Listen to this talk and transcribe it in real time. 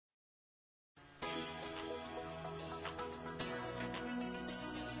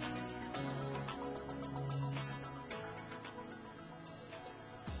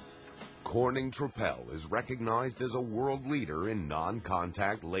Corning Tropel is recognized as a world leader in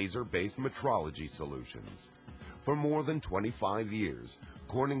non-contact laser-based metrology solutions. For more than 25 years,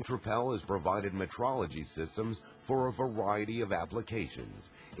 Corning Tropel has provided metrology systems for a variety of applications,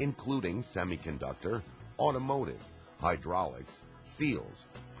 including semiconductor, automotive, hydraulics, seals,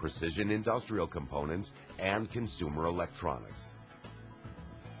 precision industrial components, and consumer electronics.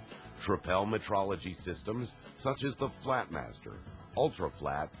 Tropel metrology systems such as the Flatmaster,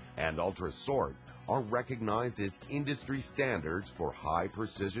 Ultra-Flat, and Ultra-Sort are recognized as industry standards for high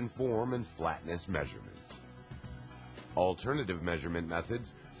precision form and flatness measurements. Alternative measurement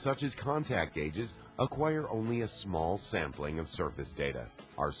methods, such as contact gauges, acquire only a small sampling of surface data,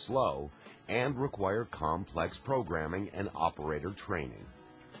 are slow, and require complex programming and operator training.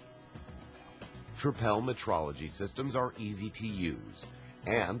 Tropel metrology systems are easy to use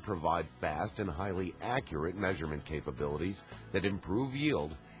and provide fast and highly accurate measurement capabilities that improve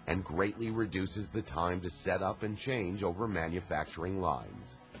yield and greatly reduces the time to set up and change over manufacturing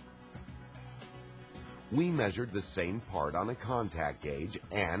lines. We measured the same part on a contact gauge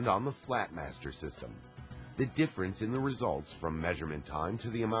and on the Flatmaster system. The difference in the results from measurement time to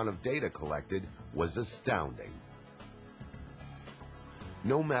the amount of data collected was astounding.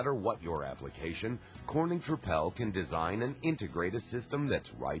 No matter what your application, Corning Tropel can design and integrate a system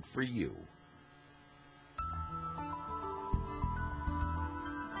that's right for you.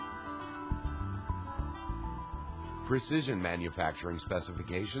 Precision manufacturing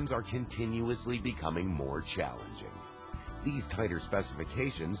specifications are continuously becoming more challenging. These tighter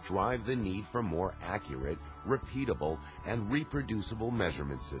specifications drive the need for more accurate, repeatable, and reproducible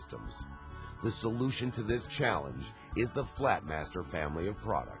measurement systems. The solution to this challenge is the Flatmaster family of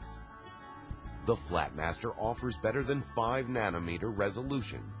products. The Flatmaster offers better than 5 nanometer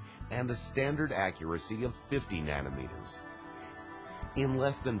resolution and a standard accuracy of 50 nanometers. In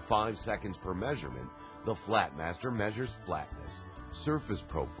less than 5 seconds per measurement, the Flatmaster measures flatness, surface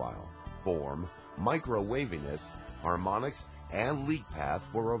profile, form, microwaviness, harmonics, and leak path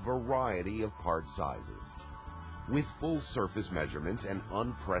for a variety of part sizes. With full surface measurements and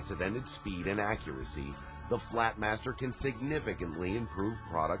unprecedented speed and accuracy, the Flatmaster can significantly improve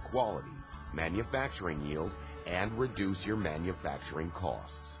product quality, manufacturing yield, and reduce your manufacturing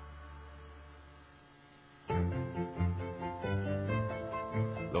costs.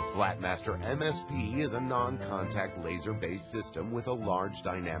 The Flatmaster MSP is a non-contact laser-based system with a large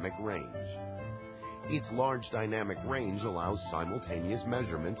dynamic range. Its large dynamic range allows simultaneous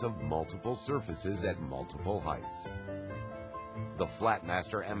measurements of multiple surfaces at multiple heights. The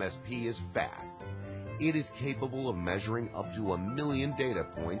Flatmaster MSP is fast. It is capable of measuring up to 1 million data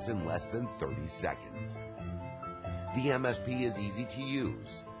points in less than 30 seconds. The MSP is easy to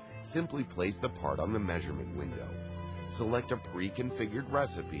use. Simply place the part on the measurement window. Select a pre-configured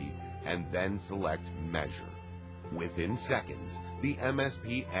recipe and then select Measure. Within seconds, the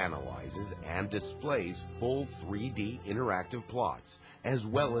MSP analyzes and displays full 3D interactive plots, as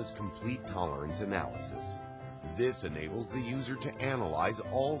well as complete tolerance analysis. This enables the user to analyze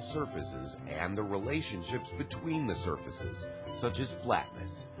all surfaces and the relationships between the surfaces, such as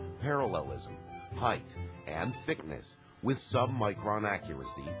flatness, parallelism, height, and thickness, with sub-micron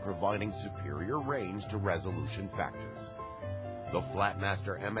accuracy, providing superior range to resolution factors. The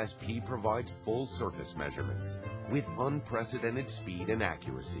Flatmaster MSP provides full surface measurements with unprecedented speed and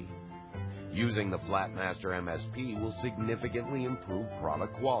accuracy. Using the Flatmaster MSP will significantly improve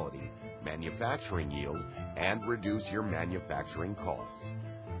product quality, manufacturing yield, and reduce your manufacturing costs.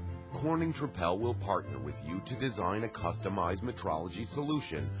 Corning Tropel will partner with you to design a customized metrology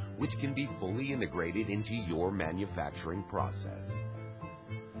solution which can be fully integrated into your manufacturing process.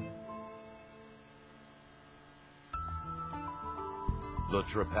 The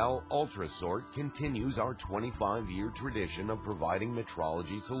Tropel Ultra-Sort continues our 25-year tradition of providing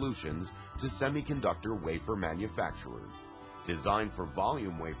metrology solutions to semiconductor wafer manufacturers. Designed for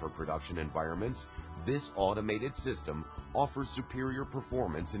volume wafer production environments, this automated system offers superior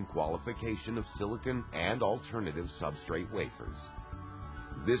performance in qualification of silicon and alternative substrate wafers.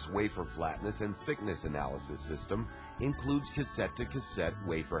 This wafer flatness and thickness analysis system includes cassette-to-cassette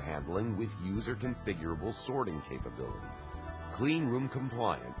wafer handling with user-configurable sorting capability. Clean room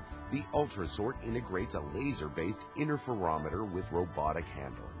compliant, the Ultra-Sort integrates a laser-based interferometer with robotic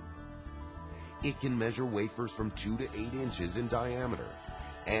handling. It can measure wafers from 2 to 8 inches in diameter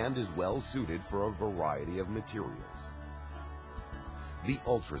and is well suited for a variety of materials. The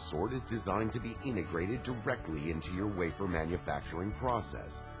Ultra-Sort is designed to be integrated directly into your wafer manufacturing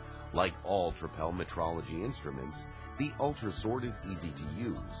process. Like all Tropel metrology instruments, the Ultra-Sort is easy to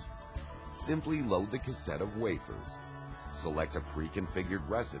use. Simply load the cassette of wafers, select a pre-configured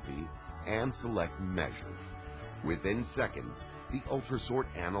recipe, and select Measure. Within seconds, the Ultrasort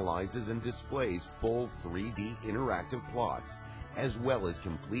analyzes and displays full 3D interactive plots, as well as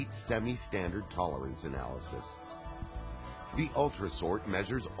complete semi-standard tolerance analysis. The Ultrasort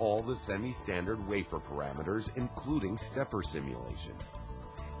measures all the semi-standard wafer parameters, including stepper simulation.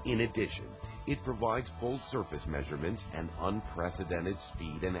 In addition, it provides full surface measurements and unprecedented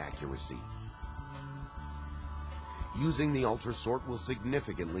speed and accuracy. Using the Ultrasort will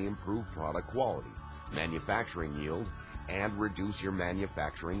significantly improve product quality, manufacturing yield, and reduce your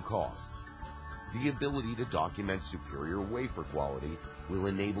manufacturing costs. The ability to document superior wafer quality will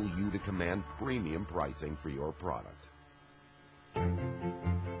enable you to command premium pricing for your product.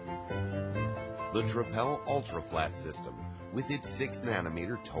 The Tropel UltraFlat system, with its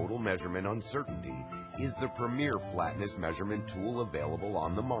 6nm total measurement uncertainty, is the premier flatness measurement tool available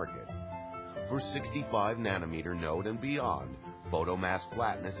on the market. For 65nm node and beyond, photomask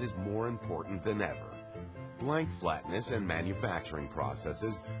flatness is more important than ever. Blank flatness and manufacturing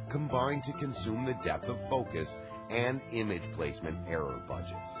processes combine to consume the depth of focus and image placement error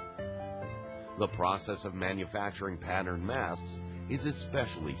budgets. The process of manufacturing pattern masks is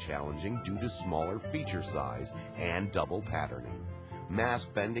especially challenging due to smaller feature size and double patterning.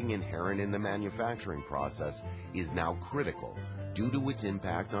 Mask bending inherent in the manufacturing process is now critical due to its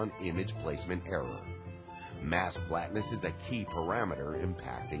impact on image placement error. Mask flatness is a key parameter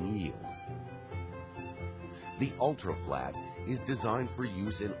impacting yield. The UltraFlat is designed for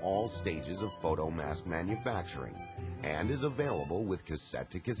use in all stages of photomask manufacturing and is available with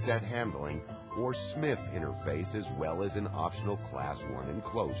cassette-to-cassette handling or SMIF interface, as well as an optional Class 1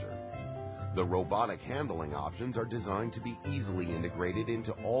 enclosure. The robotic handling options are designed to be easily integrated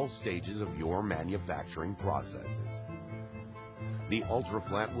into all stages of your manufacturing processes. The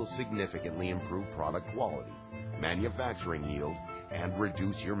UltraFlat will significantly improve product quality, manufacturing yield, and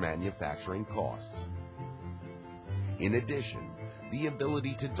reduce your manufacturing costs. In addition, the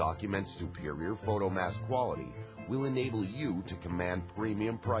ability to document superior photomask quality will enable you to command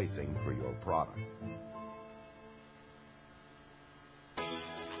premium pricing for your product.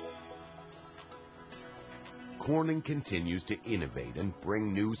 Corning continues to innovate and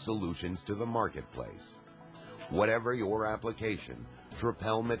bring new solutions to the marketplace. Whatever your application,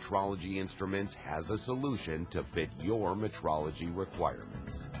 Tropel Metrology Instruments has a solution to fit your metrology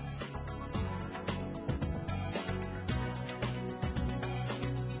requirements.